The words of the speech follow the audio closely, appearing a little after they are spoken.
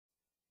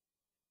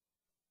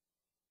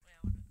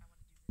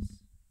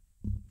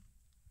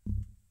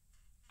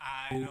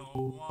I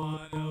don't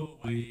wanna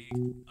wake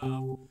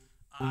up.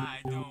 I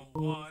don't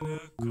wanna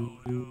go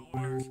to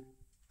work.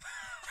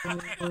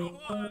 I don't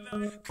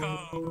wanna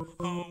come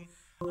home.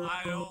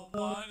 I don't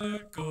wanna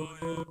go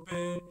to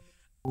bed.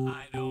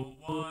 I don't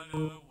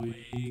wanna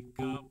wake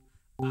up.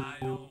 I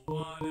don't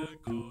wanna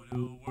go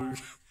to work.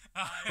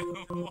 I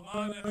don't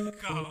wanna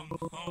come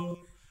home.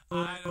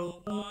 I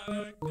don't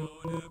wanna go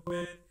to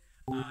bed.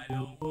 I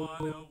don't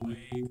wanna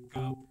wake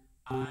up.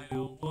 I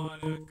don't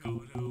wanna go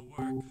to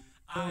work.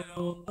 I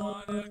don't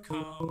wanna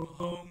come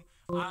home.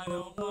 I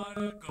don't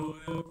wanna go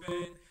to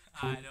bed.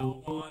 I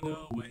don't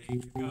wanna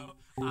wake up.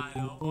 I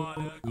don't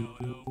wanna go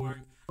to work.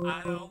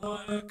 I don't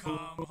wanna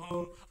come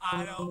home.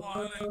 I don't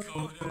wanna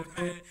go to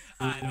bed.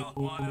 I don't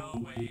wanna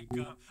wake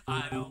up.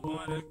 I don't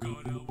wanna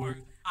go to work.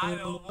 I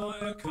don't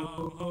wanna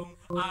come home.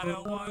 I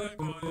don't wanna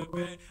go to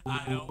bed.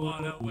 I don't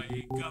wanna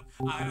wake up.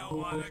 I don't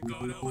wanna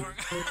go to work.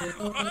 I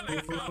don't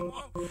wanna come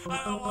home.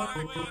 I don't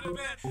wanna go to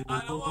bed.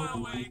 I don't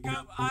wanna wake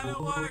up. I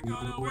don't wanna go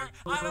to work.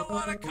 I don't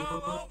wanna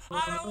come home.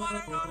 I don't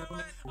wanna go to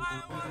bed. I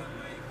don't wanna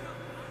wake up.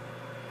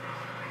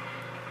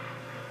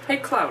 Hey,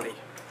 Cloudy.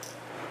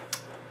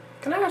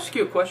 Can I ask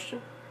you a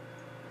question?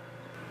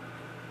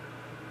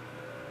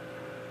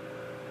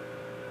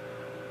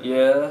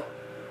 Yeah.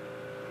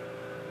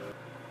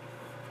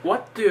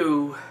 What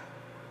do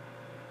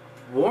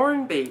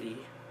Warren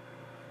Beatty,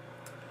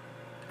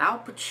 Al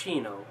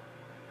Pacino,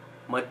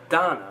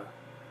 Madonna,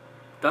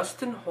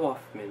 Dustin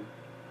Hoffman,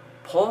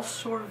 Paul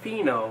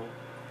Sorvino,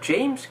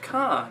 James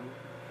Caan,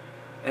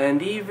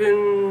 and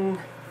even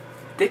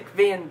Dick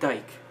Van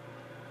Dyke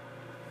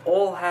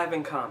all have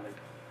in common?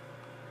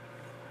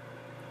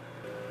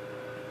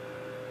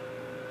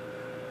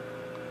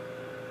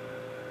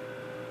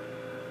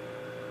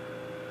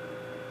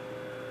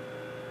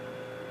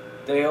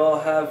 They all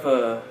have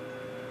a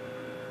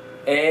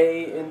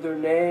A in their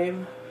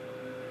name.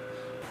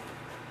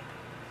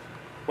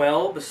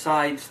 Well,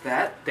 besides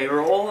that, they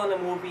were all in a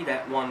movie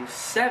that won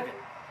 7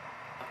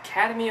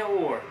 Academy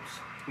Awards,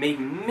 made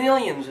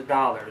millions of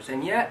dollars,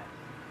 and yet,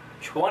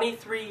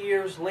 23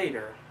 years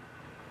later,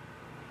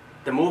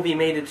 the movie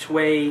made its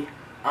way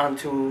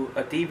onto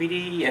a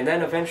DVD and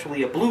then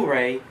eventually a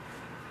Blu-ray,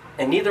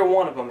 and neither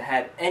one of them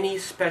had any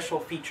special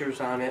features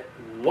on it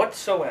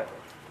whatsoever.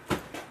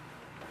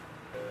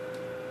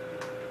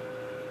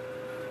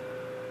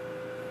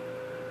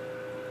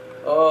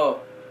 Oh,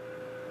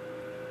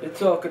 you're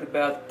talking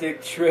about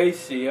Dick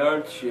Tracy,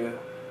 aren't you?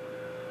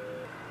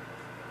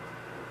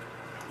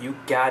 You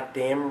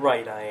goddamn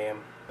right I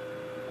am.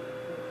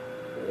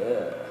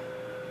 Yeah.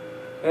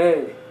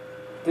 Hey,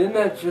 didn't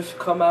that just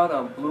come out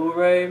on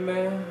Blu-ray,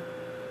 man?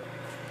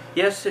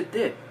 Yes, it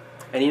did.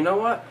 And you know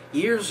what?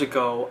 Years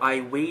ago,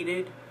 I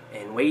waited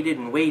and waited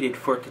and waited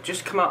for it to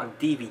just come out on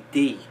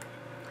DVD.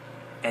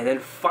 And then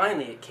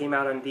finally it came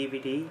out on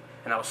DVD,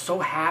 and I was so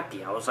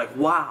happy. I was like,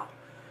 wow.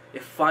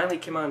 It finally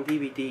came out on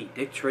DVD,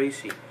 Dick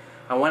Tracy.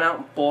 I went out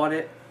and bought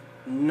it.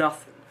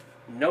 Nothing.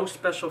 No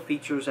special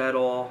features at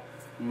all.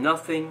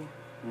 Nothing.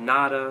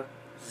 Nada.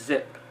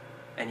 Zip.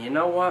 And you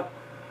know what?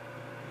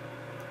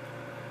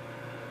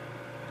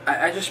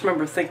 I just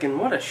remember thinking,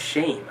 what a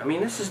shame. I mean,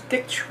 this is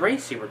Dick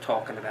Tracy we're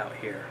talking about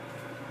here.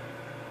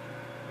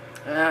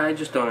 I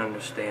just don't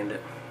understand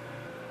it.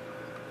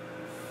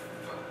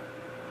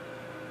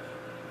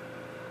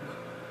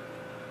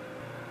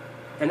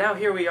 And now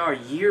here we are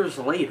years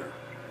later.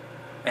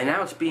 And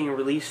now it's being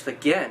released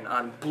again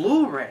on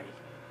Blu-ray.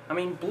 I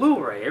mean,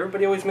 Blu-ray.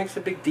 Everybody always makes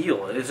a big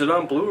deal. Is it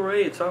on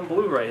Blu-ray? It's on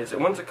Blu-ray.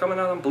 When's it coming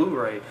out on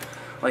Blu-ray?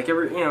 Like, a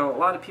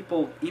lot of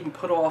people even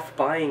put off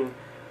buying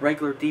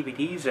regular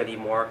DVDs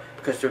anymore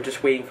because they're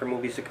just waiting for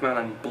movies to come out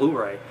on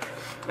Blu-ray.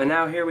 And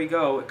now here we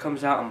go. It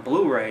comes out on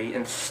Blu-ray,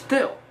 and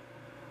still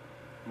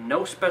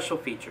no special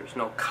features,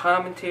 no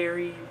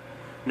commentary,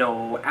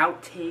 no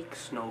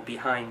outtakes, no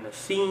behind the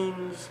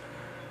scenes,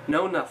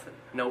 no nothing,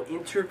 no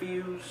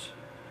interviews.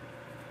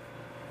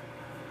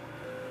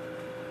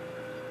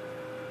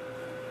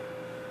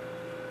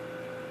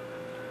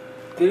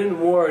 Didn't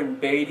Warren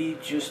Beatty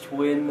just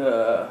win,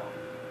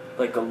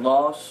 like a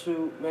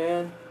lawsuit,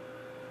 man,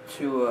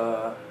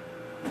 to,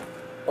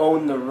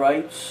 own the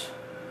rights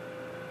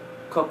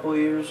a couple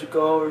years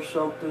ago or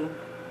something?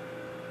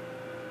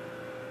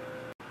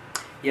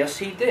 Yes,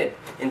 he did.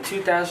 In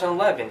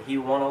 2011, he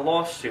won a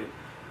lawsuit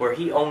where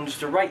he owns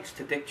the rights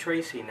to Dick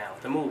Tracy now,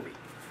 the movie.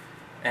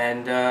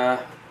 And,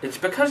 it's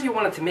because he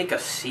wanted to make a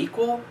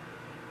sequel.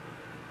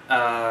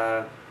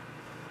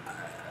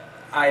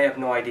 I have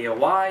no idea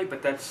why,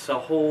 but that's a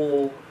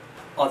whole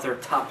other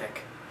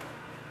topic.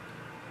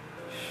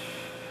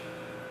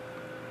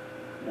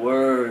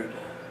 Word.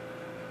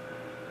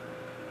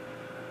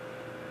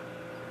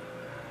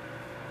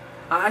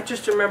 I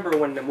just remember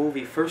when the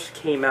movie first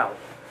came out,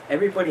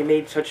 everybody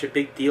made such a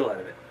big deal out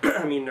of it.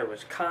 I mean, there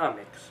was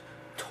comics,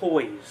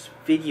 toys,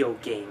 video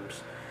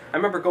games. I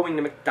remember going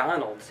to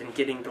McDonald's and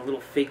getting the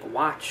little fake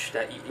watch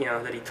that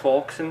that he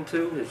talks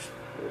into. His,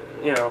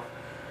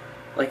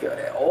 like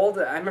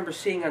I remember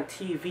seeing on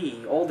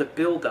TV all the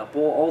build-up,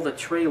 all the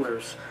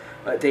trailers,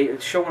 they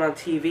showing on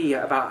TV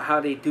about how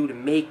they do the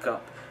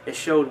makeup It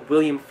showed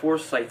William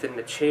Forsythe in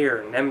the chair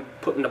and them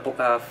putting the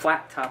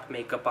flat top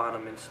makeup on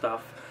him and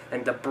stuff.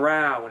 And the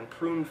brow and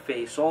prune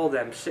face, all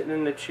them sitting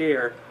in the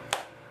chair.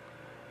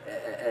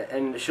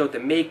 And it showed the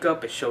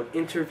makeup, it showed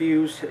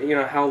interviews, you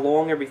know, how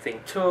long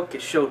everything took.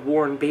 It showed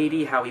Warren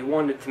Beatty, how he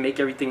wanted to make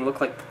everything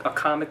look like a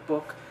comic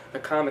book, a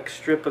comic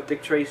strip of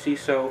Dick Tracy,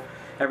 so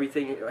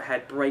everything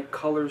had bright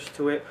colors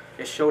to it.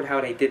 It showed how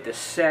they did the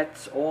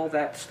sets, all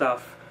that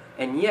stuff.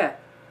 And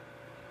yet,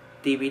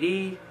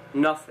 DVD,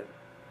 nothing.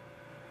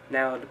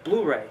 Now, the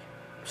Blu-ray,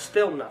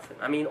 still nothing.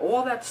 I mean,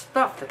 all that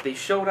stuff that they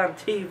showed on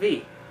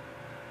TV,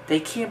 they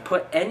can't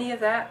put any of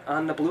that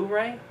on the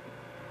Blu-ray?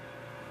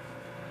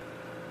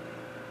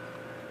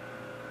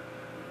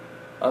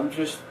 I'm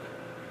just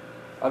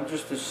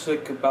as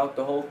sick about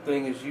the whole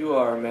thing as you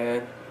are,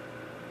 man.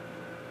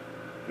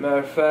 Matter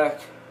of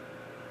fact,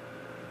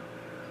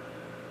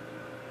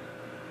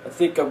 I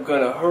think I'm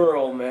gonna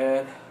hurl,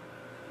 man.